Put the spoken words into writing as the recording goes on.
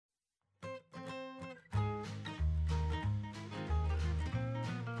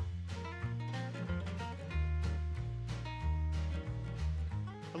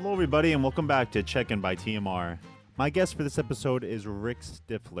Hello, everybody, and welcome back to Check-In by TMR. My guest for this episode is Rick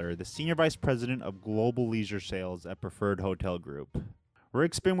Stifler, the Senior Vice President of Global Leisure Sales at Preferred Hotel Group.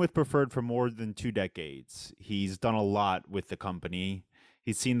 Rick's been with Preferred for more than 2 decades. He's done a lot with the company.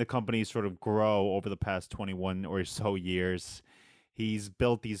 He's seen the company sort of grow over the past 21 or so years. He's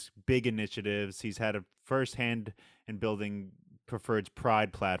built these big initiatives. He's had a firsthand in building Preferred's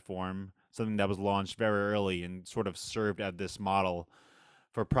Pride platform, something that was launched very early and sort of served as this model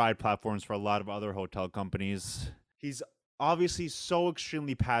for Pride platforms for a lot of other hotel companies. He's obviously so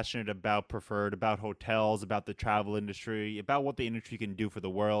extremely passionate about Preferred, about hotels, about the travel industry, about what the industry can do for the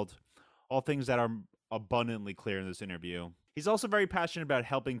world, all things that are abundantly clear in this interview. He's also very passionate about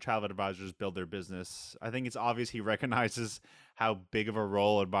helping travel advisors build their business. I think it's obvious he recognizes how big of a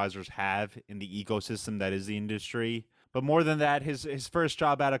role advisors have in the ecosystem that is the industry. But more than that, his first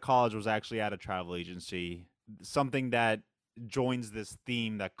job out of college was actually at a travel agency, something that joins this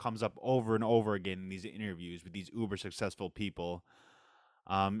theme that comes up over and over again in these interviews with these uber successful people,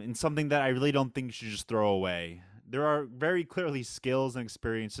 and something that I really don't think you should just throw away. There are very clearly skills and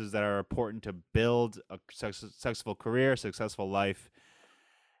experiences that are important to build a successful career, successful life,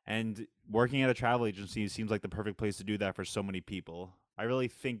 and working at a travel agency seems like the perfect place to do that for so many people. I really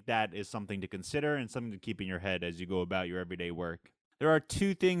think that is something to consider and something to keep in your head as you go about your everyday work. There are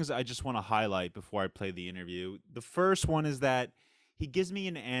 2 things I just want to highlight before I play the interview. The first one is that he gives me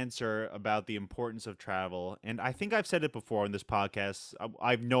an answer about the importance of travel. And I think I've said it before in this podcast.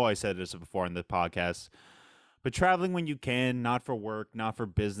 I know I said this before in the podcast. But traveling when you can, not for work, not for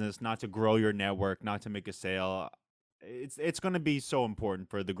business, not to grow your network, not to make a sale, it's going to be so important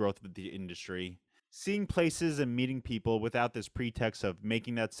for the growth of the industry. Seeing places and meeting people without this pretext of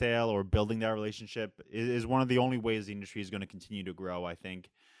making that sale or building that relationship is one of the only ways the industry is going to continue to grow, I think.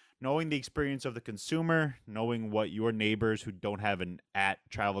 Knowing the experience of the consumer, knowing what your neighbors who don't have an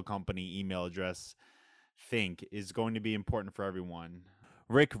 @travel company email address think is going to be important for everyone.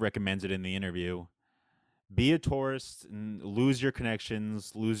 Rick recommends it in the interview. Be a tourist and lose your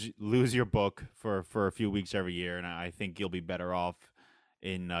connections, lose your book for a few weeks every year, and I think you'll be better off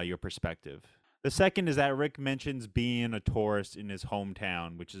in your perspective. The second is that Rick mentions being a tourist in his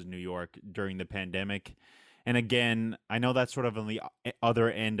hometown, which is New York, during the pandemic. And again, I know that's sort of on the other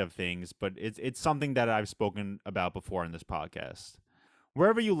end of things, but it's something that I've spoken about before in this podcast.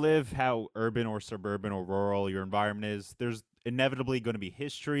 Wherever you live, how urban or suburban or rural your environment is, there's inevitably going to be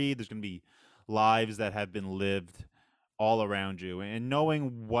history. There's going to be lives that have been lived all around you. And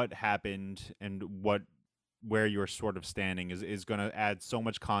knowing what happened and where you're sort of standing is going to add so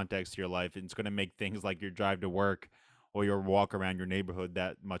much context to your life. And it's going to make things like your drive to work or your walk around your neighborhood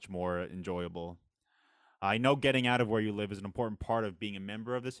that much more enjoyable. I know getting out of where you live is an important part of being a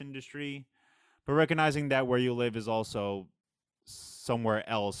member of this industry, but recognizing that where you live is also somewhere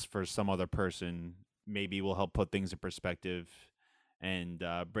else for some other person maybe will help put things in perspective and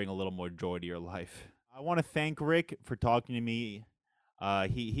bring a little more joy to your life. I want to thank Rick for talking to me.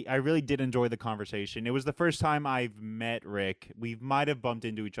 I really did enjoy the conversation. It was the first time I've met Rick. We might have bumped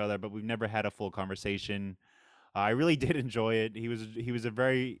into each other, but we've never had a full conversation. I really did enjoy it. He was a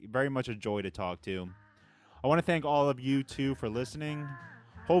very much a joy to talk to. I want to thank all of you too for listening.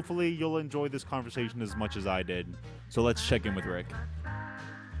 Hopefully you'll enjoy this conversation as much as I did. So let's check in with Rick.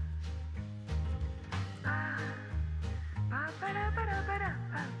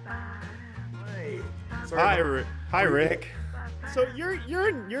 Hi, Rick. So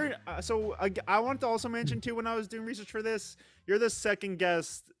I want to also mention too, when I was doing research for this, you're the second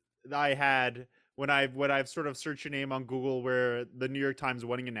guest that I had when I've sort of searched your name on Google where the New York Times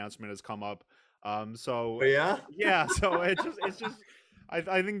wedding announcement has come up. Oh, yeah. So it's just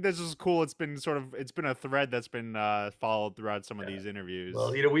I think this is cool. It's been a thread that's been followed throughout some of these interviews.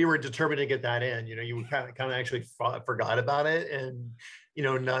 Well, we were determined to get that in. You kind of actually forgot about it, and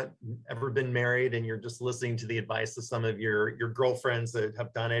not ever been married, and you're just listening to the advice of some of your girlfriends that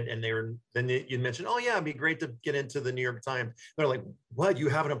have done it, and you mentioned, oh yeah, it'd be great to get into the New York Times. They're like, what? You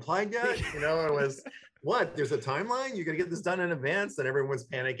haven't applied yet? It was. What? There's a timeline? You got to get this done in advance, and everyone's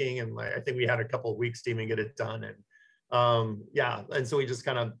panicking. And I think we had a couple of weeks to even get it done. And and so we just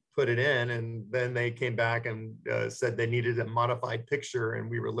kind of put it in, and then they came back and said they needed a modified picture, and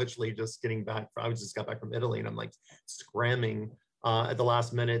we were literally just getting back. I just got back from Italy, and I'm like scramming at the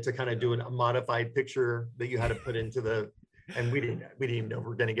last minute to kind of do a modified picture that you had to put into the. And we didn't even know if we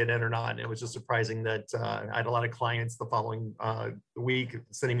were going to get in or not. And it was just surprising that I had a lot of clients the following week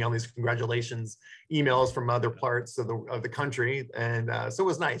sending me all these congratulations emails from other parts of the country, and so it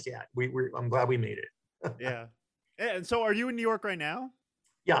was nice. Yeah, I'm glad we made it. Yeah. And so, are you in New York right now?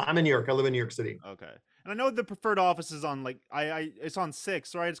 Yeah, I'm in New York. I live in New York City. Okay. And I know the preferred office is on like it's on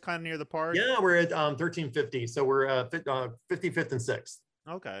 6th, right? It's kind of near the park. Yeah, we're at 1350. So we're 55th and 6th.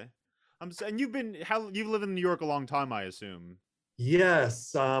 Okay. And you've lived in New York a long time, I assume.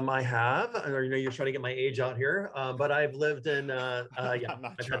 Yes, I have. You're trying to get my age out here, but I've lived in, yeah, I'm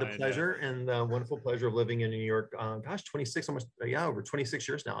not I've had the trying, yeah. pleasure and the wonderful pleasure of living in New York. Gosh, 26, almost, yeah, over 26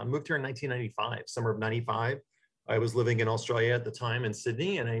 years now. I moved here in 1995, summer of 95. I was living in Australia at the time in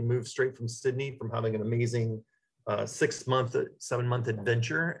Sydney, and I moved straight from Sydney from having an amazing 6-month, 7-month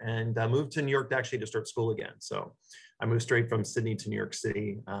adventure, and moved to New York actually to start school again. So I moved straight from Sydney to New York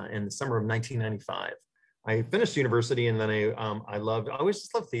City in the summer of 1995. I finished university, and then I always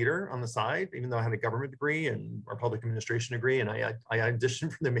just loved theater on the side, even though I had a government degree and a public administration degree. And I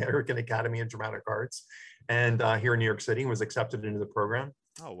auditioned for the American Academy of Dramatic Arts, and here in New York City, and was accepted into the program.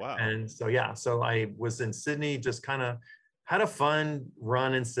 Oh, wow. And so, yeah, so I was in Sydney, just kind of had a fun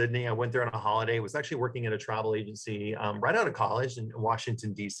run in Sydney. I went there on a holiday, was actually working at a travel agency right out of college in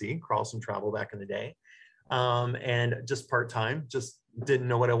Washington, D.C., Carlson Travel back in the day. And just part-time, just didn't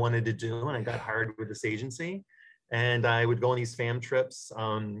know what I wanted to do. And I got hired with this agency, and I would go on these fam trips.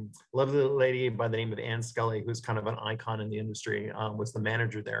 Love the lady by the name of Ann Scully, who's kind of an icon in the industry, was the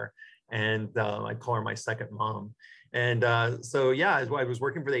manager there. And I'd call her my second mom. And so, yeah, as I was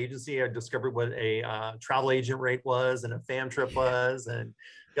working for the agency, I discovered what a travel agent rate was and a fam trip was, and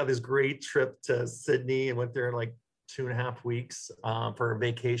got this great trip to Sydney and went there in like 2.5 weeks for a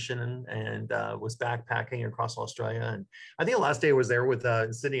vacation, and was backpacking across Australia. And I think the last day I was there with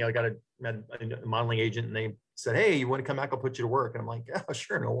in Sydney, I got a modeling agent, and they said, "Hey, you want to come back? I'll put you to work." And I'm like, "Yeah,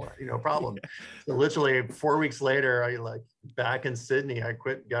 sure, no problem." Yeah. So literally 4 weeks later, I like back in Sydney, I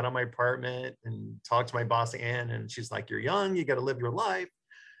quit, got on my apartment, and talked to my boss Ann, and she's like, "You're young, you got to live your life."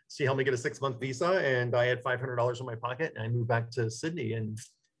 She helped me get a 6-month visa, and I had $500 in my pocket, and I moved back to Sydney, and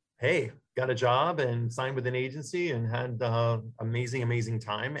hey, got a job and signed with an agency, and had amazing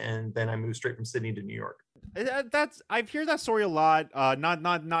time. And then I moved straight from Sydney to New York. That's I've heard that story a lot.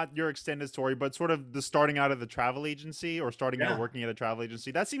 Not your extended story, but sort of the starting out of the travel agency or starting out Yeah. working at a travel agency.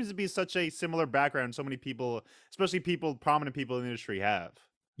 That seems to be such a similar background so many people, especially prominent people in the industry, have.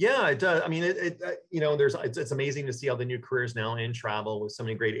 Yeah, it does. I mean, it's amazing to see all the new careers now in travel with so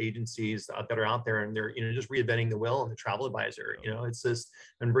many great agencies that are out there, and they're, just reinventing the wheel and the travel advisor. It's just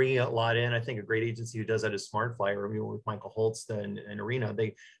and bringing a lot in. I think a great agency who does that is Smart Flyer. With Michael Holtz and Arena,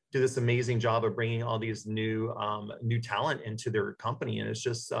 they do this amazing job of bringing all these new talent into their company, and it's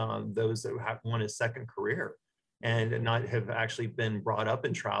just those that want a second career and not have actually been brought up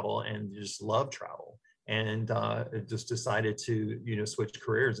in travel and just love travel, and just decided to switch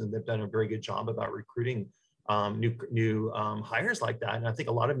careers, and they've done a very good job about recruiting new hires like that. And I think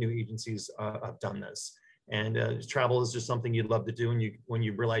a lot of new agencies have done this. And travel is just something you'd love to do, and when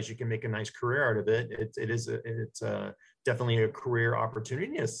you realize you can make a nice career out of it, it's definitely a career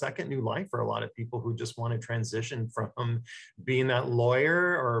opportunity, a second new life for a lot of people who just want to transition from being that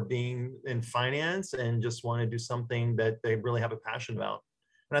lawyer or being in finance, and just want to do something that they really have a passion about.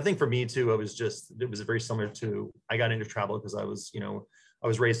 And I think for me too, it was very similar to, I got into travel because I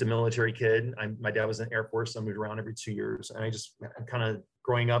was raised a military kid. My dad was in the Air Force, so I moved around every 2 years. And I just kind of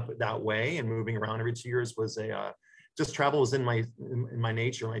growing up that way and moving around every 2 years was just travel was in my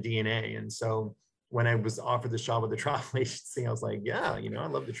nature, my DNA. And so when I was offered this job with the travel agency, I was like, yeah, I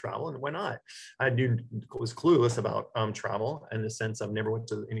love to travel, and why not? Was clueless about travel, in the sense I've never went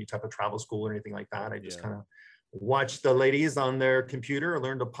to any type of travel school or anything like that. I just kind of watched the ladies on their computer,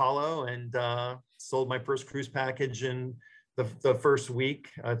 learned Apollo, and sold my first cruise package in the first week.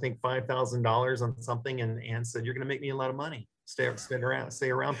 I think $5,000 on something, and Ann said, "You're going to make me a lot of money. Stay around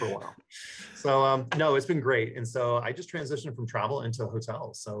for a while." So no, it's been great. And so I just transitioned from travel into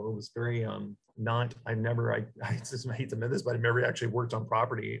hotels. So it was very I just hate to admit this, but I've never actually worked on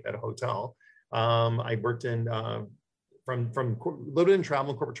property at a hotel. I worked in from lived in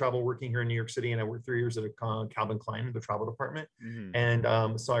travel and corporate travel, working here in New York City, and I worked 3 years at Calvin Klein in the travel department. Mm-hmm.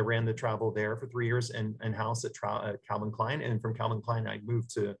 And so I ran the travel there for 3 years, and house at Calvin Klein. And from Calvin Klein, I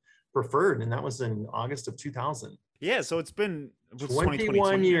moved to Preferred, and that was in August of 2000. Yeah, so it's been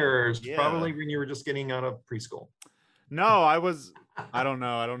 21 years, yeah. Probably when you were just getting out of preschool. No, I don't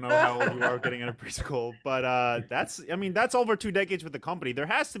know how old you are getting out of preschool, but that's over 2 decades with the company. There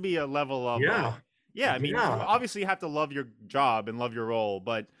has to be a level of yeah, I mean, obviously you have to love your job and love your role,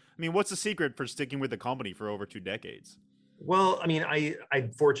 but I mean, what's the secret for sticking with the company for over 2 decades? Well, I mean,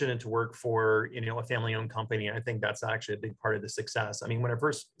 I'm fortunate to work for, a family-owned company. And I think that's actually a big part of the success. I mean, when I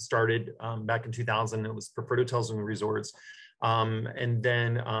first started back in 2000, it was Preferred Hotels and Resorts. And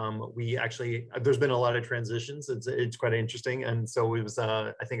then we actually, there's been a lot of transitions. It's quite interesting. And so it was,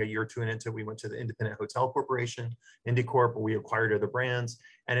 I think a year or two into, we went to the Independent Hotel Corporation, IndyCorp, where we acquired other brands.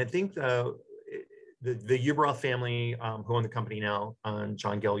 And I think the Ubroth family, who own the company now,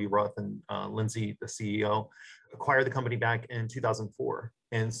 John Gale Ubroth and Lindsay, the CEO, acquired the company back in 2004.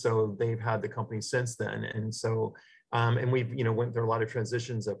 And so they've had the company since then. And so, and we've, went through a lot of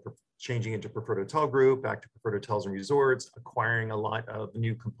transitions of changing into Preferred Hotel Group, back to Preferred Hotels and Resorts, acquiring a lot of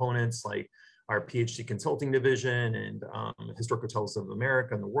new components like our PHC Consulting Division and Historic Hotels of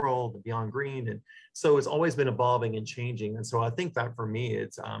America and the World, and Beyond Green. And so it's always been evolving and changing. And so I think that for me,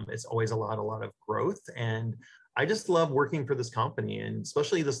 it's always a lot of growth. And I just love working for this company. And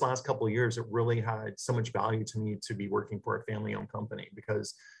especially this last couple of years, it really had so much value to me to be working for a family-owned company,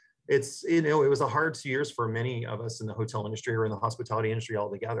 because it's, it was a hard 2 years for many of us in the hotel industry or in the hospitality industry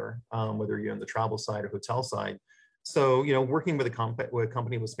altogether, whether you're on the travel side or hotel side. So, working with a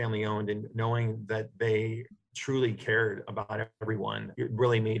company was family owned and knowing that they truly cared about everyone, it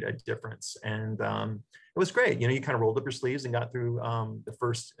really made a difference. And it was great. You kind of rolled up your sleeves and got through the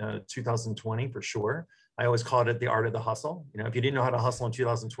first 2020 for sure. I always called it the art of the hustle. If you didn't know how to hustle in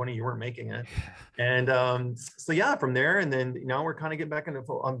 2020, you weren't making it. And so yeah, from there, and then now we're kind of getting back into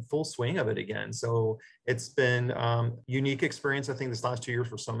full swing of it again. So it's been unique experience, I think, this last 2 years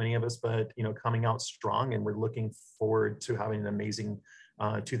for so many of us, but coming out strong, and we're looking forward to having an amazing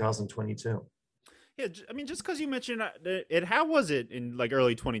 2022. Yeah, I mean, just because you mentioned it, how was it in like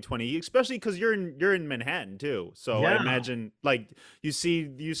early 2020? Especially because you're in Manhattan too, so I Yeah. imagine like you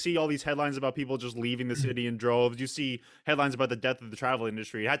see all these headlines about people just leaving the city in droves. You see headlines about the death of the travel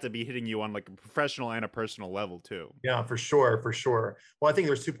industry. It had to be hitting you on like a professional and a personal level too. Yeah, for sure, for sure. Well, I think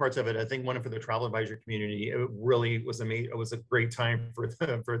there's two parts of it. I think one for the travel advisory community, it really was amazing. It was a great time for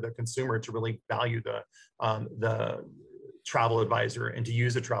the consumer to really value the travel advisor and to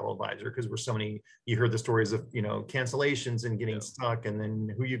use a travel advisor, because we're so many, you heard the stories of cancellations and getting stuck, and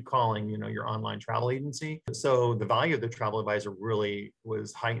then who you calling, your online travel agency. So the value of the travel advisor really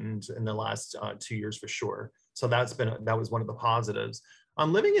was heightened in the last 2 years for sure. So that was one of the positives.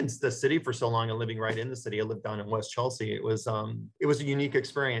 Living in the city for so long and living right in the city, I lived down in West Chelsea. It was a unique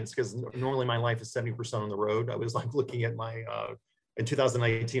experience, because normally my life is 70% on the road. I was like looking at my in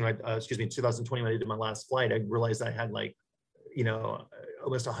 2019, 2020, when I did my last flight, I realized I had like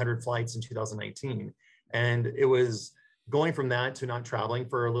almost 100 flights in 2019. And it was going from that to not traveling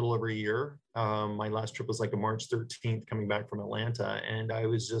for a little over a year. My last trip was like a March 13th coming back from Atlanta. And I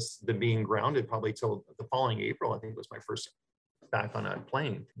was just being grounded probably till the following April, I think was my first back on a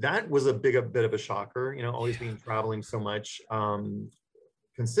plane. That was a bit of a shocker, always being traveling so much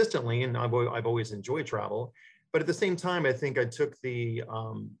consistently. And I've always enjoyed travel. But at the same time, I think I took the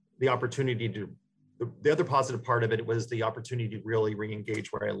opportunity to, the other positive part of it was the opportunity to really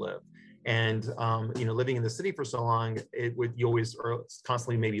re-engage where I live. And living in the city for so long, you always are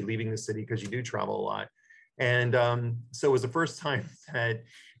constantly maybe leaving the city because you do travel a lot. And so it was the first time that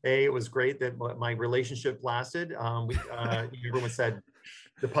it was great that my relationship lasted. Everyone said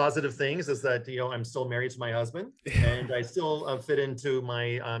the positive things is that I'm still married to my husband, and I still fit into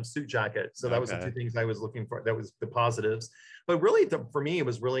my suit jacket. So that was the two things I was looking for. That was the positives. But really, for me, it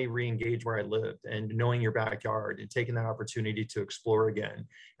was really re-engage where I lived and knowing your backyard and taking that opportunity to explore again.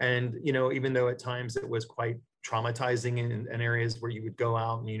 And even though at times it was quite traumatizing in areas where you would go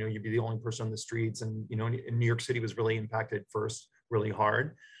out and you'd be the only person on the streets, and in New York City was really impacted first really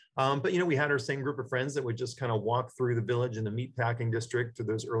hard. But we had our same group of friends that would just kind of walk through the village in the meatpacking district to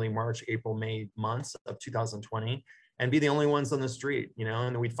those early March, April, May months of 2020, and be the only ones on the street,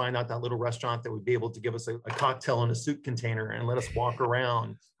 and we'd find out that little restaurant that would be able to give us a cocktail in a soup container and let us walk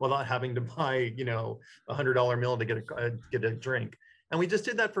around without having to buy, $100 meal to get a drink. And we just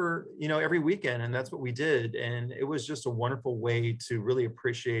did that for, every weekend. And that's what we did. And it was just a wonderful way to really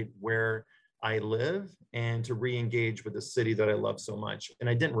appreciate where I live and to re-engage with the city that I love so much. And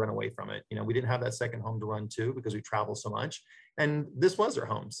I didn't run away from it. We didn't have that second home to run to because we travel so much. And this was our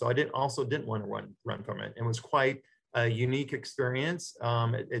home. So I didn't want to run from it. It was quite a unique experience.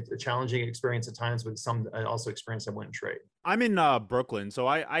 It's a challenging experience at times, but some also experience I wouldn't trade. I'm in Brooklyn, so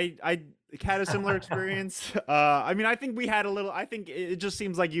I had a similar experience. I mean, I think we had a little. I think it just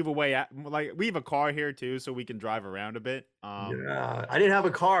seems like you have a way. Like we have a car here too, so we can drive around a bit. Yeah, I didn't have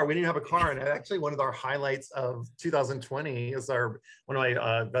a car. We didn't have a car, and actually, one of our highlights of 2020 is one of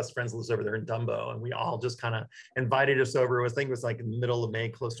my best friends lives over there in Dumbo, and we all just kind of invited us over. I think it was like in the middle of May,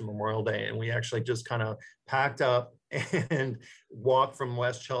 close to Memorial Day, and we actually just kind of packed up and walked from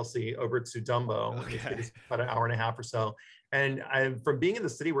West Chelsea over to Dumbo. Okay. It's about an hour and a half or so. And from being in the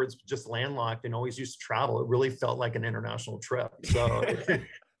city where it's just landlocked and always used to travel, it really felt like an international trip. So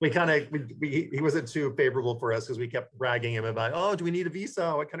we kind of, he wasn't too favorable for us because we kept bragging him about, oh, do we need a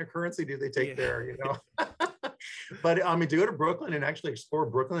visa? What kind of currency do they take there? You know? But I mean, to go to Brooklyn and actually explore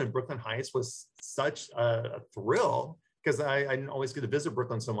Brooklyn and Brooklyn Heights was such a thrill because I didn't always get to visit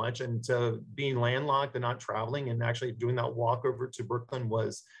Brooklyn so much. And to being landlocked and not traveling and actually doing that walk over to Brooklyn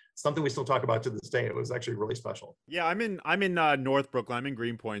was something we still talk about to this day. It was actually really special. Yeah, I'm in North Brooklyn. I'm in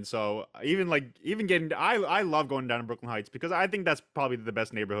Greenpoint. So even getting I love going down to Brooklyn Heights because I think that's probably the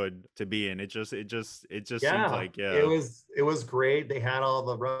best neighborhood to be in. It just seems like, yeah. It was great. They had all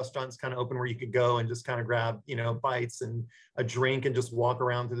the restaurants kind of open where you could go and just kind of grab, you know, bites and a drink and just walk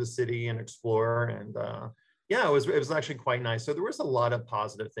around through the city and explore. And yeah, it was actually quite nice. So there was a lot of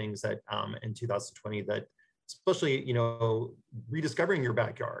positive things that in 2020 that, especially, you know, rediscovering your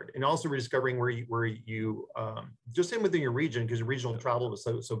backyard and also rediscovering where you just in within your region, because your regional travel was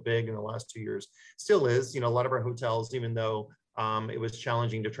so big in the last 2 years, still is. You know, a lot of our hotels, even though it was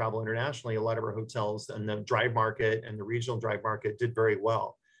challenging to travel internationally, a lot of our hotels and the drive market and the regional drive market did very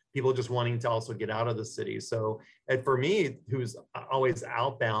well. People just wanting to also get out of the city. So, and for me, who's always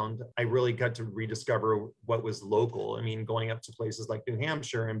outbound, I really got to rediscover what was local. I mean, going up to places like New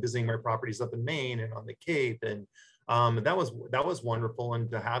Hampshire and visiting my properties up in Maine and on the Cape, and that was wonderful. And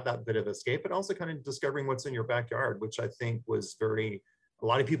to have that bit of escape, but also kind of discovering what's in your backyard, which I think was a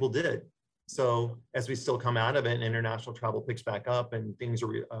lot of people did. So as we still come out of it and international travel picks back up and things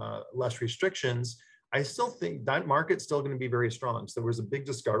are less restrictions, I still think that market's still going to be very strong. So there was a big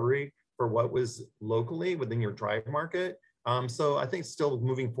discovery for what was locally within your drive market. So I think still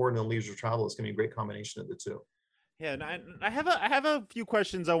moving forward in leisure travel is going to be a great combination of the two. Yeah, and I have a few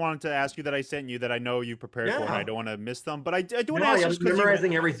questions I wanted to ask you that I sent you that I know you prepared for, and I Yeah. don't want to miss them. But I do want No, to ask I'm just because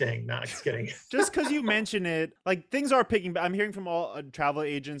memorizing everything. No, just kidding. just because you mention it, like things are picking. I'm hearing from all travel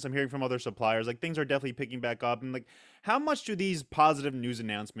agents. I'm hearing from other suppliers. Like things are definitely picking back up. And like, how much do these positive news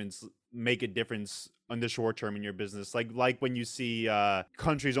announcements make a difference on the short term in your business? Like when you see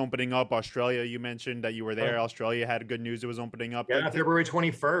countries opening up. Australia, you mentioned that you were there. Australia had good news. It was opening up. Yeah, Like, February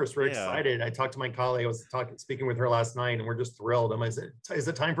 21st. We're yeah. excited. I talked to my colleague. I was speaking with her last night, and we're just thrilled. Is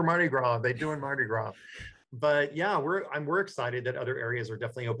it time for Mardi Gras? Are they doing Mardi Gras? But yeah, we're excited that other areas are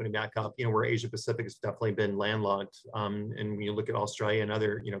definitely opening back up. You know, where Asia Pacific has definitely been landlocked. And when you look at Australia and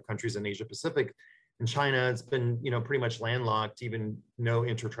other, you know, countries in Asia Pacific, and China, it's been, you know, pretty much landlocked, even no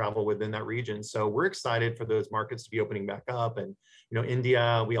inter-travel within that region. So we're excited for those markets to be opening back up. And, you know,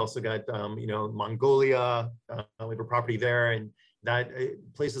 India, we also got, you know, Mongolia, we have a property there, and that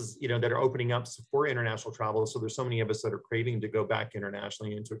places, you know, that are opening up for international travel. So there's so many of us that are craving to go back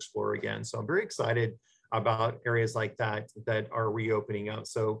internationally and to explore again. So I'm very excited about areas like that that are reopening up.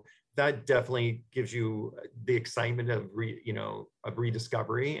 So that definitely gives you the excitement of of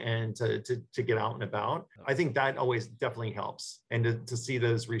rediscovery and to get out and about. I think that always definitely helps, and to see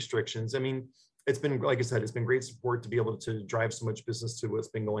those restrictions. I mean, it's been, like I said, it's been great support to be able to drive so much business to what's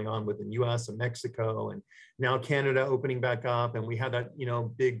been going on within US and Mexico, and now Canada opening back up. And we had that, you know,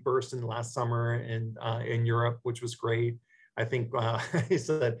 big burst in last summer in Europe, which was great. I think he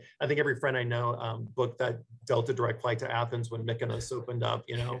said, I think every friend I know booked that Delta direct flight to Athens when Mykonos opened up,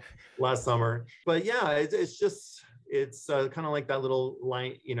 you know, last summer. But yeah, it's just, it's kind of like that little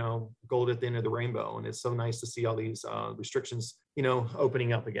light, you know, gold at the end of the rainbow. And it's so nice to see all these restrictions, you know,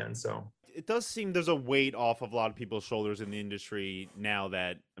 opening up again. So it does seem there's a weight off of a lot of people's shoulders in the industry now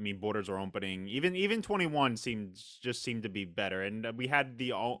that, I mean, borders are opening. Even 21 seemed to be better, and we had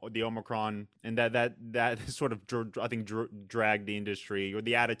the Omicron, and that sort of dragged the industry or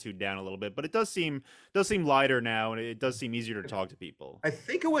the attitude down a little bit. But it does seem lighter now, and it does seem easier to talk to people. I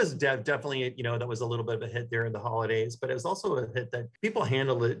think it was definitely, you know, that was a little bit of a hit there in the holidays, but it was also a hit that people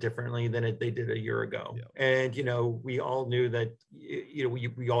handled it differently than they did a year ago. Yeah. And, you know, we all knew that, you know,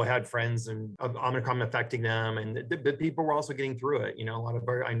 we all had friends and Omicron affecting them, and the people were also getting through it. You know,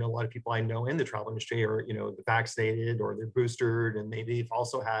 I know a lot of people I know in the travel industry are, you know, vaccinated or they're boosted and they've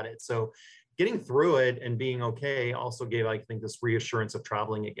also had it. So getting through it and being okay also gave, I think, this reassurance of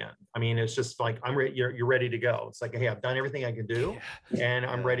traveling again. I mean, it's just like, you're ready to go. It's like, hey, I've done everything I can do, and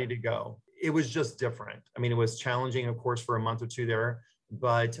I'm ready to go. It was just different. I mean, it was challenging, of course, for a month or two there,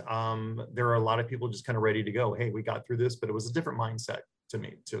 but there are a lot of people just kind of ready to go. Hey, we got through this, but it was a different mindset to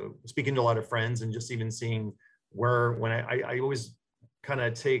me, to speaking to a lot of friends and just even seeing when I always kind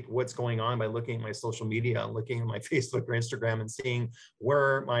of take what's going on by looking at my social media, looking at my Facebook or Instagram and seeing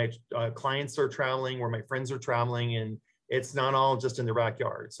where my clients are traveling, where my friends are traveling, and it's not all just in their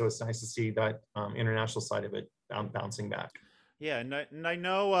backyard. So it's nice to see that international side of it bouncing back. Yeah, and I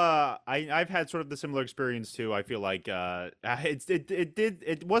know I've had sort of the similar experience too. I feel like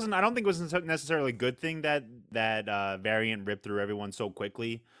it wasn't, I don't think it was necessarily a good thing that variant ripped through everyone so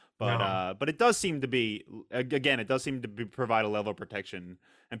quickly, No. but it does seem to be, again, it does seem to provide a level of protection,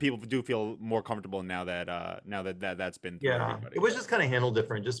 and people do feel more comfortable now that that's been through Yeah, it everybody. was just kind of handled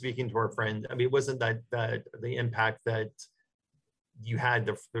different. Just speaking to our friend, I mean, it wasn't that the impact that you had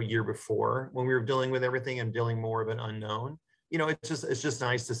the year before when we were dealing with everything and dealing more of an unknown. You know, it's just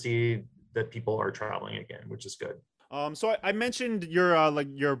nice to see that people are traveling again, which is good. So I mentioned your like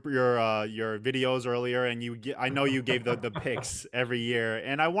your videos earlier, and I know you gave the picks every year,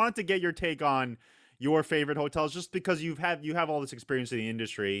 and I wanted to get your take on your favorite hotels, just because you have all this experience in the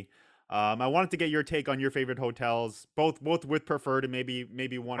industry. I wanted to get your take on your favorite hotels, both with Preferred and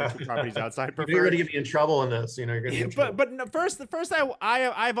maybe one or two properties outside You're going to Preferred. get me in trouble in this. You know, you're going to get in But trouble. no, first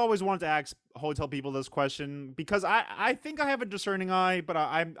I've always wanted to ask hotel people this question, because I think I have a discerning eye, but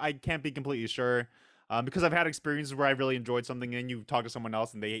I can't be completely sure. Because I've had experiences where I've really enjoyed something, and you talk to someone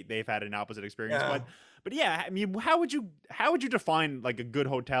else and they've had an opposite experience. Yeah. But yeah, I mean, how would you define like a good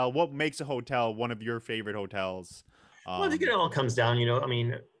hotel? What makes a hotel one of your favorite hotels? Well, I think it Um, all comes down, you know, I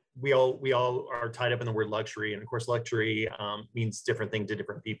mean, we all are tied up in the word luxury, and of course, luxury means different thing to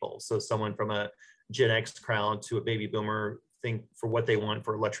different people. So someone from a Gen X crowd to a baby boomer think for what they want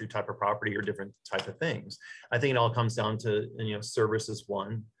for a luxury type of property or different type of things. I think it all comes down to, you know, service is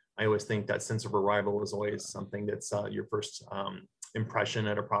one. I always think that sense of arrival is always something that's your first impression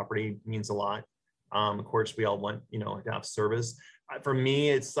at a property means a lot. Of course, we all want, you know, to have service. For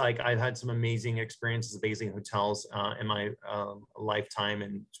me, it's like I've had some amazing experiences, amazing hotels in my lifetime,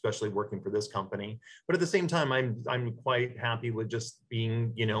 and especially working for this company. But at the same time, I'm quite happy with just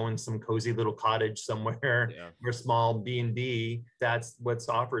being, you know, in some cozy little cottage somewhere yeah. or small B&B. That's what's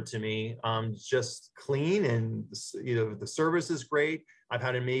offered to me. Just clean, and you know, the service is great. I've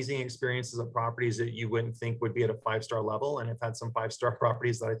had amazing experiences at properties that you wouldn't think would be at a 5-star level, and I've had some 5-star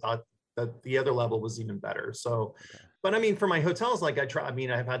properties that I thought that the other level was even better. So, Okay. but I mean, for my hotels, like I mean,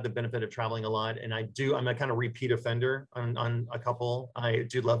 I've had the benefit of traveling a lot, and I'm a kind of repeat offender on a couple. I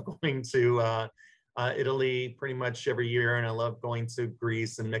do love going to Italy pretty much every year, and I love going to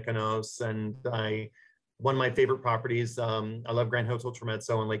Greece and Mykonos. And one of my favorite properties, I love Grand Hotel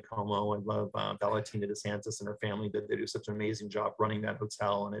Tremezzo in Lake Como. I love Valentina DeSantis and her family. That they do such an amazing job running that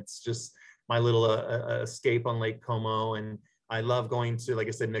hotel, and it's just my little escape on Lake Como. And I love going to, like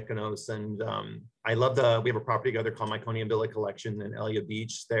I said, Mykonos, and we have a property together called Myconium Villa Collection in Elia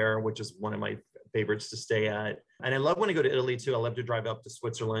Beach there, which is one of my favorites to stay at. And I love when I go to Italy too. I love to drive up to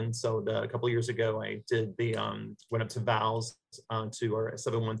Switzerland. So a couple of years ago, I did went up to Val's to our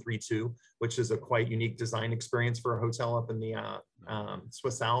 7132, which is a quite unique design experience for a hotel up in the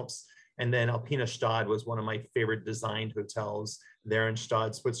Swiss Alps. And then Alpina Stad was one of my favorite designed hotels there in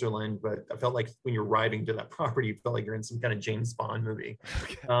Stade, Switzerland. But I felt like when you're arriving to that property, you felt like you're in some kind of James Bond movie.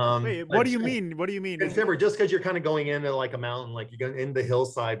 Okay. Wait, what But do you mean? What do you mean? remember, just because you're kind of going into like a mountain, like you go in the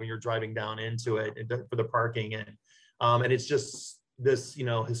hillside when you're driving down into it for the parking, and it's just this, you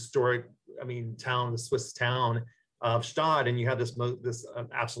know, historic, I mean, town, the Swiss town of Stade, and you have this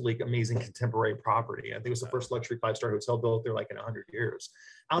absolutely amazing contemporary property. I think it was the first luxury 5-star hotel built there like in 100 years.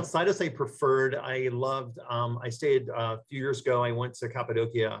 Outside of say Preferred, I loved. I stayed a few years ago. I went to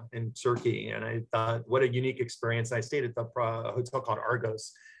Cappadocia in Turkey, and I thought what a unique experience. I stayed at the hotel called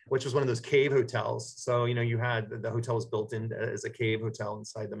Argos, which was one of those cave hotels. So, you know, you had the hotel was built in as a cave hotel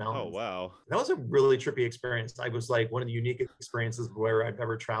inside the Oh mountains. wow. That was a really trippy experience. I was like one of the unique experiences where I've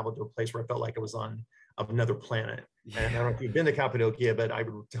ever traveled to a place where I felt like I was on another planet. And I don't know if you've been to Cappadocia, but I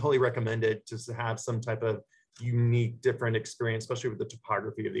would totally recommend it just to have some type of unique, different experience, especially with the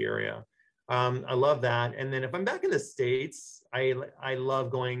topography of the area. I love that. And then if I'm back in the States, I love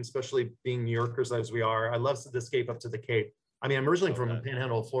going, especially being New Yorkers as we are. I love the escape up to the Cape. I mean, I'm originally from Okay.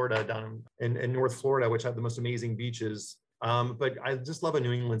 Panhandle, Florida, down in North Florida, which have the most amazing beaches. But I just love a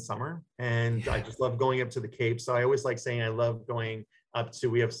New England summer, and I just love going up to the Cape. So I always like saying I love going up to.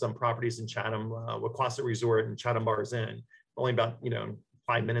 We have some properties in Chatham, Waquasit Resort and Chatham Bars Inn, only about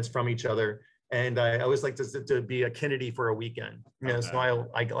 5 minutes from each other. And I always like to be a Kennedy for a weekend. So Okay.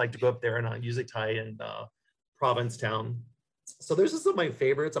 I like to go up there and usually tie in Provincetown. So there's just some of my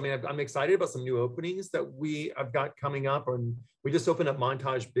favorites. I mean, I'm excited about some new openings that I've got coming up. And we just opened up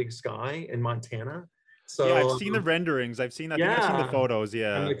Montage Big Sky in Montana. Yeah, I've So seen the renderings. I think I've seen the yeah, photos. I'm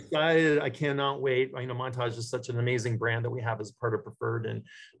Yeah. excited. I cannot wait. Montage is such an amazing brand that we have as part of Preferred, and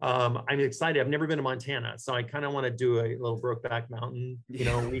I'm excited. I've never been to Montana, so I kind of want to do a little Brokeback Mountain,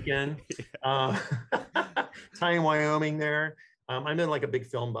 Yeah. weekend. Yeah. Uh, Ty in Wyoming there. I'm in like a big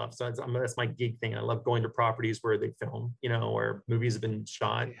film buff, so that's my geek thing. I love going to properties where they film, where movies have been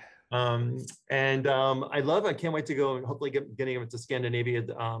shot. I can't wait to go and hopefully getting into Scandinavia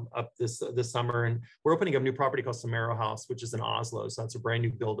up this summer. And we're opening up a new property called Samaro House, which is in Oslo. So that's a brand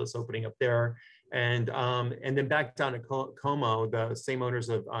new build that's opening up there. And then back down to Como, the same owners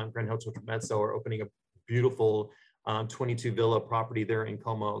of Grand Hotel Mezzo are opening a beautiful 22 villa property there in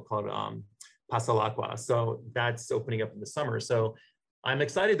Como called Pasalacqua. So that's opening up in the summer. So I'm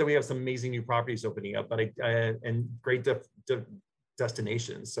excited that we have some amazing new properties opening up, and great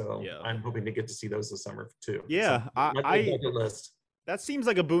destinations. So I'm hoping to get to see those this summer too. Yeah, so my bucket list. That seems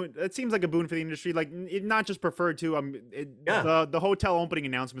like a boon. That seems like a boon for the industry. Like, not just Preferred too. The hotel opening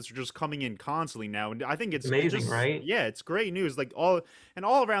announcements are just coming in constantly now, and I think it's amazing, right? Yeah, it's great news. Like all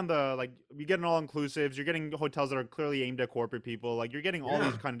around you're getting all inclusives. You're getting hotels that are clearly aimed at corporate people. Like you're getting all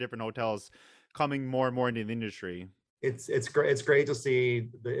these kind of different hotels coming more and more into the industry. It's great. It's great to see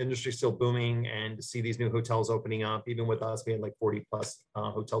the industry still booming and to see these new hotels opening up. Even with us, we had like 40 plus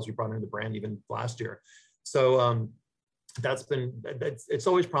hotels we brought into the brand even last year. So it's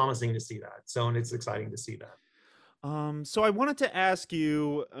always promising to see that. So, and it's exciting to see that. So I wanted to ask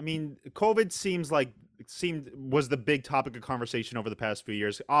you, I mean, COVID was the big topic of conversation over the past few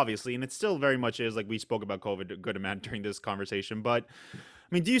years, obviously, and it still very much is. Like we spoke about COVID a good amount during this conversation, but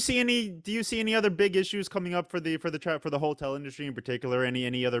I mean, do you see any other big issues coming up for the hotel industry in particular?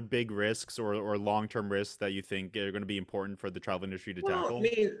 Any other big risks or long-term risks that you think are going to be important for the travel industry to tackle? I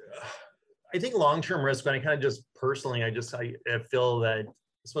mean, I think long-term risk, but I kind of just personally, I feel that,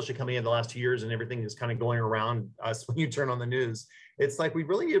 especially coming in the last 2 years and everything is kind of going around us when you turn on the news, it's like we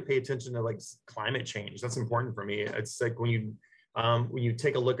really need to pay attention to like climate change. That's important for me. It's like when you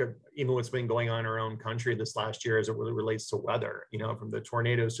take a look at even what's been going on in our own country this last year as it really relates to weather, from the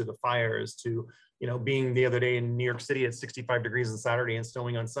tornadoes to the fires to, being the other day in New York City at 65 degrees on Saturday and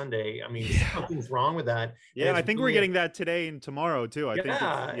snowing on Sunday. I mean, something's wrong with that. Yeah, I think we're getting that today and tomorrow too. I think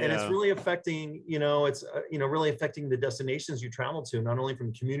and it's really affecting, really affecting the destinations you travel to, not only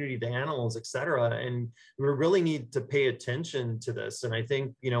from community to animals, et cetera. And we really need to pay attention to this. And I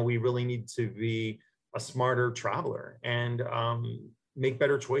think, we really need to be a smarter traveler and make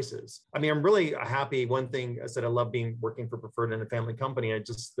better choices. I mean, I'm really happy. One thing I said, I love working for Preferred in a family company.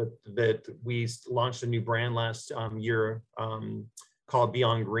 That we launched a new brand last year called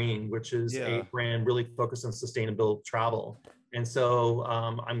Beyond Green, which is a brand really focused on sustainable travel. And so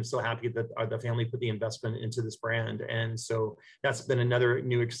I'm so happy that the family put the investment into this brand. And so that's been another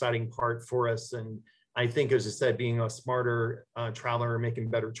new exciting part for us. And I think, as I said, being a smarter traveler, making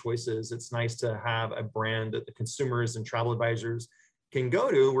better choices, it's nice to have a brand that the consumers and travel advisors can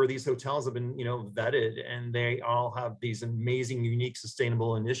go to, where these hotels have been, vetted, and they all have these amazing, unique,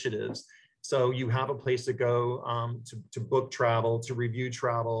 sustainable initiatives. So you have a place to go to book travel, to review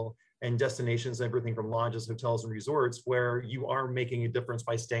travel and destinations, everything from lodges, hotels, and resorts, where you are making a difference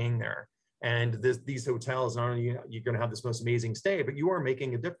by staying there. And these hotels, not only you're going to have this most amazing stay, but you are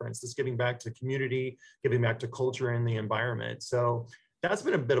making a difference. It's giving back to community, giving back to culture and the environment. So that's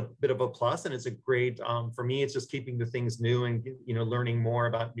been a bit of a plus, and it's a great for me. It's just keeping the things new and learning more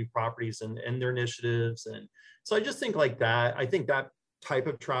about new properties and their initiatives. And so I just think like that. I think that type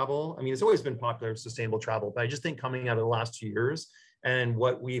of travel. I mean, it's always been popular, sustainable travel, but I just think coming out of the last 2 years and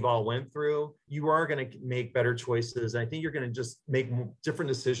what we've all went through, you are going to make better choices. I think you're going to just make different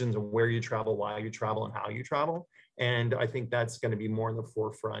decisions on where you travel, why you travel, and how you travel. And I think that's going to be more in the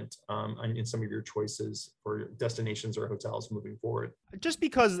forefront in some of your choices for destinations or hotels moving forward. Just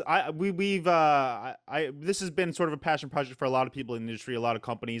because this has been sort of a passion project for a lot of people in the industry, a lot of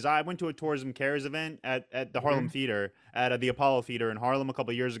companies. I went to a Tourism Cares event at the Harlem Theater, at the Apollo Theater in Harlem a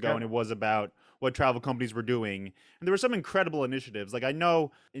couple of years ago, and it was about what travel companies were doing. And there were some incredible initiatives. Like I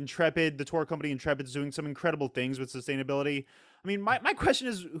know Intrepid, the tour company Intrepid, is doing some incredible things with sustainability. I mean, my question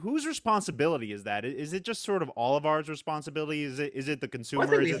is, whose responsibility is that? Is it just sort of all of our responsibility? Is it the consumer? I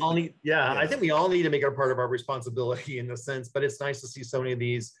think we all need, I think we all need to make it a part of our responsibility in the sense, but it's nice to see so many of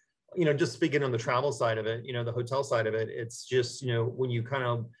these, just speaking on the travel side of it, the hotel side of it, it's just, when you kind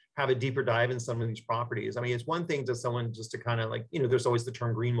of have a deeper dive in some of these properties. I mean, it's one thing to someone just to kind of like, there's always the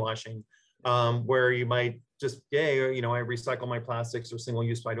term greenwashing, where you might just, I recycle my plastics or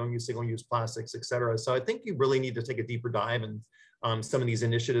I don't use single-use plastics, et cetera. So I think you really need to take a deeper dive in some of these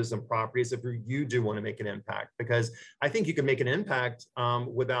initiatives and properties if you do want to make an impact, because I think you can make an impact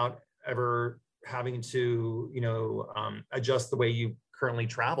without ever having to, adjust the way you currently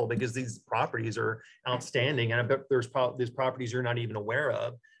travel, because these properties are outstanding. And I bet there's properties you're not even aware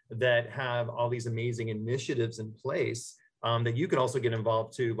of that have all these amazing initiatives in place that you can also get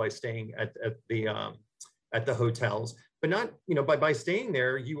involved to by staying at the hotels. but not, by staying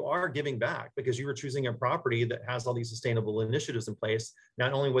there, you are giving back because you are choosing a property that has all these sustainable initiatives in place,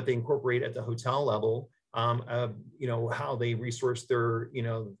 not only what they incorporate at the hotel level, how they resource their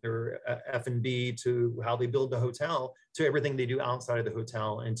F&B, to how they build the hotel, to everything they do outside of the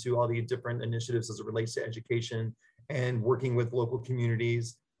hotel, and to all the different initiatives as it relates to education and working with local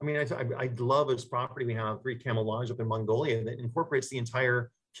communities. I mean, I love this property. We have Three Camel Lodge up in Mongolia that incorporates the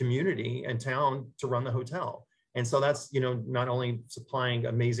entire community and town to run the hotel. And so that's, not only supplying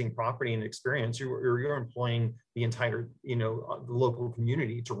amazing property and experience, you're employing the entire, the local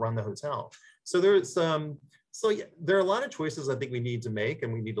community to run the hotel. So there are a lot of choices I think we need to make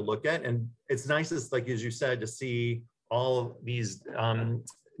and we need to look at. And it's nice, as you said, to see all these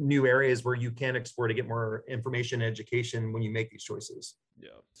new areas where you can explore to get more information and education when you make these choices. Yeah.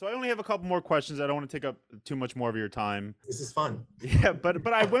 So I only have a couple more questions. I don't want to take up too much more of your time. This is fun. Yeah, but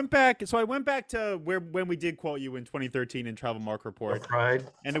I went back. So I went back to when we did quote you in 2013 in Travel Mark Report. Pride.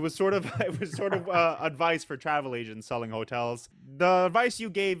 And it was sort of advice for travel agents selling hotels. The advice you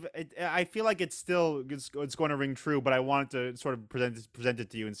gave, I feel like it's going to ring true, but I wanted to sort of present it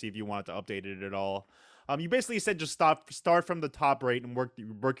to you and see if you wanted to update it at all. You basically said just start from the top rate and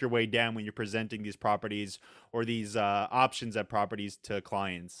work your way down when you're presenting these properties or these options at properties to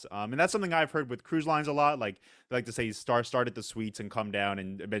clients. And that's something I've heard with cruise lines a lot. Like they like to say start at the suites and come down,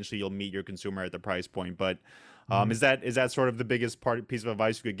 and eventually you'll meet your consumer at the price point. But is that sort of the biggest piece of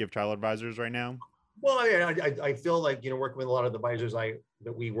advice you could give travel advisors right now? Well, I feel like, working with a lot of the advisors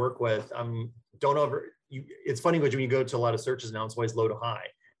that we work with, it's funny when you go to a lot of searches now, it's always low to high.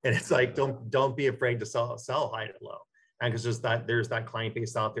 And it's like, don't be afraid to sell high to low. And because there's that client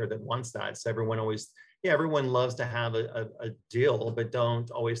base out there that wants that. So everyone loves to have a deal, but don't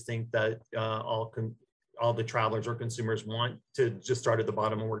always think that all the travelers or consumers want to just start at the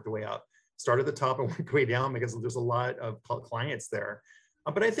bottom and work their way up. Start at the top and work their way down, because there's a lot of clients there.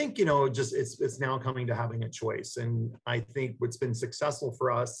 But I think, it's now coming to having a choice. And I think what's been successful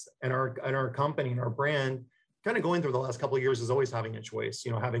for us and our company and our brand, kind of going through the last couple of years, is always having a choice,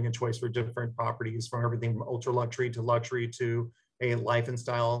 having a choice for different properties, from everything from ultra luxury to a life and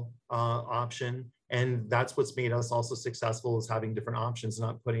style option. And that's what's made us also successful, is having different options,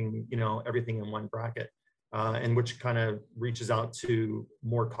 not putting, everything in one bracket, and which kind of reaches out to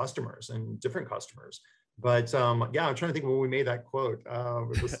more customers and different customers. But I'm trying to think when we made that quote.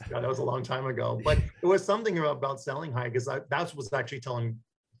 That was a long time ago, but it was something about selling high, because that was actually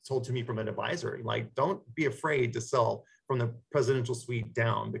told to me from an advisor, like, don't be afraid to sell from the presidential suite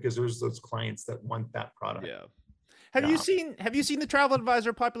down, because there's those clients that want that product. Yeah. Have you seen the travel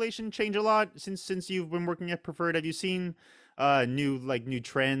advisor population change a lot since you've been working at Preferred? Have you seen new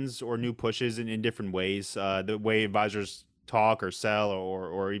trends or new pushes in different ways, the way advisors talk or sell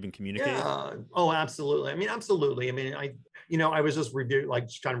or even communicate? Yeah. Oh, absolutely. I mean, absolutely. I mean, I was just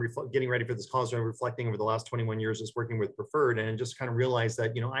getting ready for this call, so I'm reflecting over the last 21 years just working with Preferred, and just kind of realized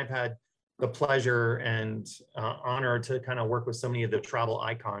that, I've had the pleasure and honor to kind of work with so many of the travel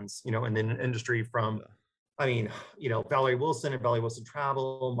icons, in the industry, from, Valerie Wilson at Valerie Wilson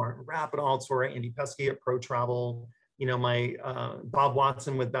Travel, Martin Rapidal, Andy Pesky at Pro Travel, my Bob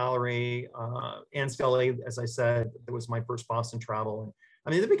Watson with Valerie, Ann Scully, as I said, that was my first Boston Travel.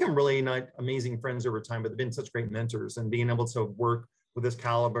 And they've become really not amazing friends over time, but they've been such great mentors, and being able to work with this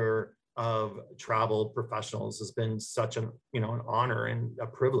caliber of travel professionals has been such an honor and a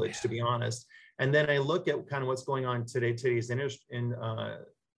privilege, to be honest. And then I look at kind of what's going on today's industry, in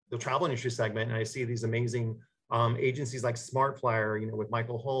the travel industry segment, and I see these amazing agencies like Smart Flyer, with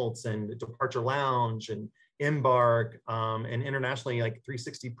Michael Holtz, and Departure Lounge, and Embark, and internationally like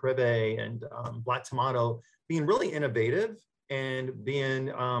 360 Privé and Black Tomato, being really innovative and being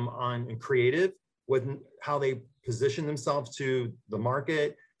and creative with how they position themselves to the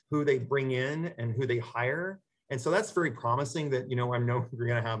market, who they bring in and who they hire. And so that's very promising that, I know we're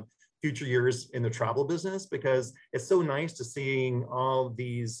going to have future years in the travel business, because it's so nice to seeing all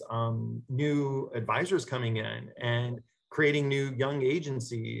these new advisors coming in and creating new young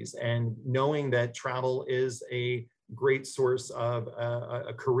agencies, and knowing that travel is a great source of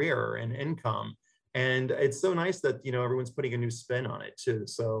a career and income. And it's so nice that, everyone's putting a new spin on it too.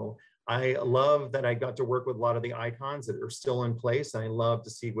 So I love that I got to work with a lot of the icons that are still in place. And I love to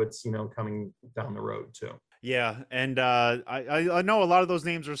see what's, coming down the road too. Yeah. And I know a lot of those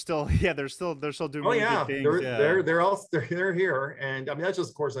names are still, they're still doing really good things. They're here. And that's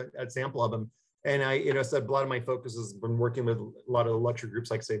just, of course, a sample of them. And I, said a lot of my focus has been working with a lot of the luxury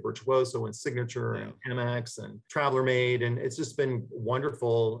groups like say Virtuoso and Signature and Amex and Traveler Made. And it's just been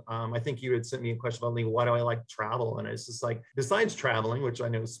wonderful. I think you had sent me a question about, why do I like travel? And it's just like, besides traveling, which I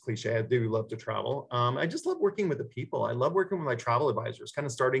know is cliche, I do love to travel. I just love working with the people. I love working with my travel advisors, kind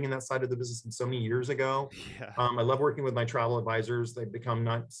of starting in that side of the business so many years ago. Yeah. I love working with my travel advisors. They've become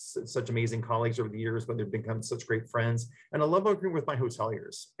not such amazing colleagues over the years, but they've become such great friends. And I love working with my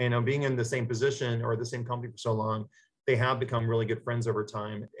hoteliers. And being in the same position or the same company for so long, they have become really good friends over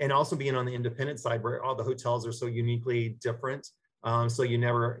time. And also being on the independent side where all the hotels are so uniquely different. So you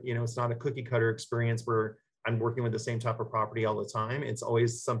never, it's not a cookie cutter experience where I'm working with the same type of property all the time. It's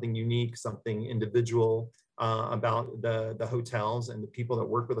always something unique, something individual about the hotels and the people that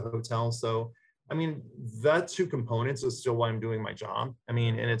work with the hotels. So, that two components is still why I'm doing my job. And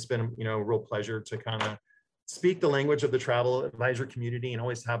it's been, a real pleasure to kind of speak the language of the travel advisor community and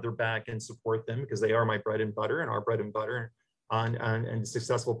always have their back and support them because they are my bread and butter and our bread and butter and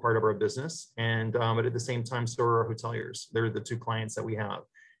successful part of our business. And but at the same time, so are our hoteliers. They're the two clients that we have.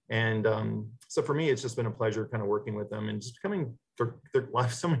 And so for me, it's just been a pleasure kind of working with them and just becoming their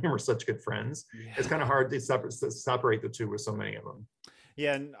life. So many of them are such good friends. Yeah. It's kind of hard to separate the two with so many of them.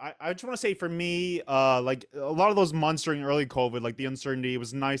 Yeah, and I just want to say for me, like a lot of those months during early COVID, like the uncertainty, it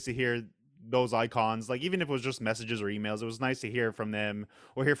was nice to hear those icons, like even if it was just messages or emails, it was nice to hear from them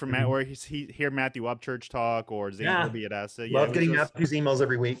or hear from Matt, or hear Matthew Upchurch talk or Zane Gilby at Essa. Yeah, love getting Matthew's emails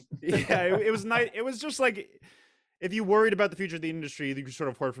every week. Yeah, it was nice. It was just like if you worried about the future of the industry, you sort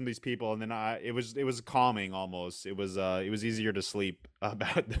of heard from these people, and then it was calming almost. It was easier to sleep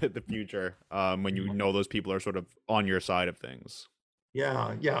about the future when you know those people are sort of on your side of things.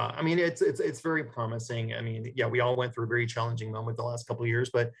 Yeah. It's very promising. We all went through a very challenging moment the last couple of years,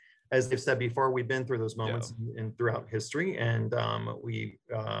 but as they've said before, we've been through those moments in throughout history, and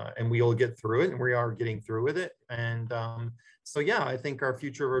we'll get through it, and we are getting through with it. And I think our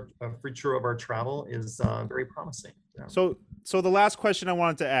future of our travel is very promising. Yeah. So the last question I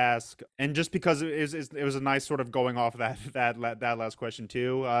wanted to ask, and just because it was a nice sort of going off that last question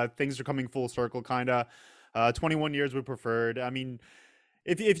too, things are coming full circle, kind of. 21 years with Preferred.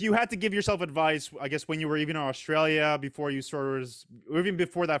 If you had to give yourself advice, I guess when you were even in Australia, before you or even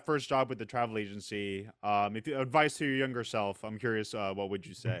before that first job with the travel agency, advice to your younger self, I'm curious, what would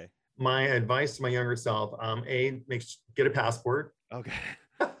you say? My advice to my younger self, get a passport. Okay.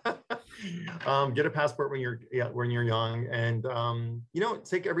 Get a passport when you're young, and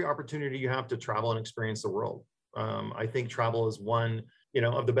take every opportunity you have to travel and experience the world. I think travel is one,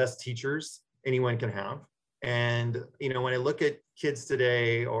 of the best teachers anyone can have. And, when I look at kids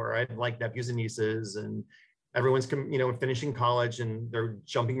today, or I have like nephews and nieces, and everyone's, finishing college and they're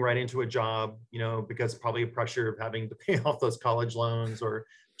jumping right into a job, because probably a pressure of having to pay off those college loans, or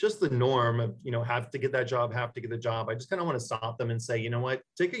just the norm of, have to get the job. I just kind of want to stop them and say, you know what,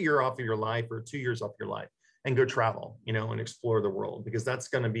 take a year off of your life or 2 years off your life and go travel, and explore the world, because that's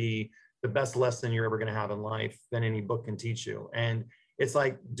going to be the best lesson you're ever going to have in life than any book can teach you. And it's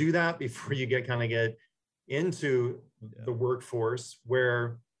like, do that before you get into the workforce,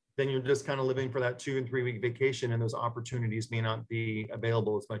 where then you're just kind of living for that 2 and 3 week vacation, and those opportunities may not be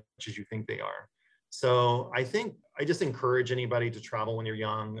available as much as you think they are. So I think I just encourage anybody to travel when you're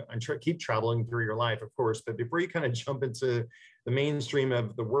young, and keep traveling through your life, of course, but before you kind of jump into the mainstream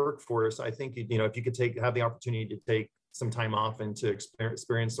of the workforce, I think, if you could have the opportunity to take some time off and to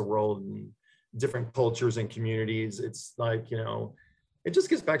experience the world and different cultures and communities, it's like, it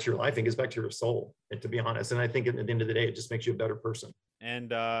just gets back to your life and gets back to your soul, and to be honest. And I think at the end of the day, it just makes you a better person.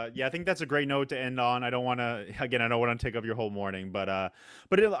 And I think that's a great note to end on. I don't want to take up your whole morning, but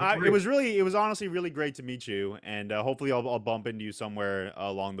it was honestly really great to meet you, and hopefully I'll bump into you somewhere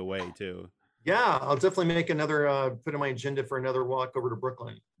along the way too. Yeah, I'll definitely make another put in my agenda for another walk over to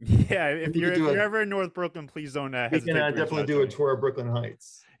Brooklyn. Yeah, if you're ever in North Brooklyn, please don't hesitate. We can definitely do a tour of Brooklyn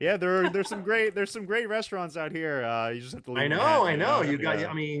Heights. Yeah, there's some great restaurants out here. You just have to leave. I know.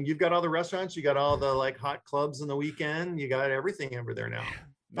 You've got all the restaurants, you got all the like hot clubs in the weekend, you got everything over there now.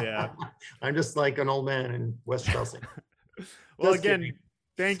 Yeah. I'm just like an old man in West Chelsea. Well, just again, kidding.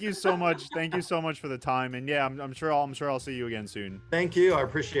 Thank you so much. Thank you so much for the time. And yeah, I'm sure I'll see you again soon. Thank you. I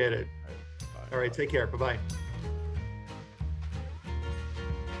appreciate it. All right, take care. Bye-bye.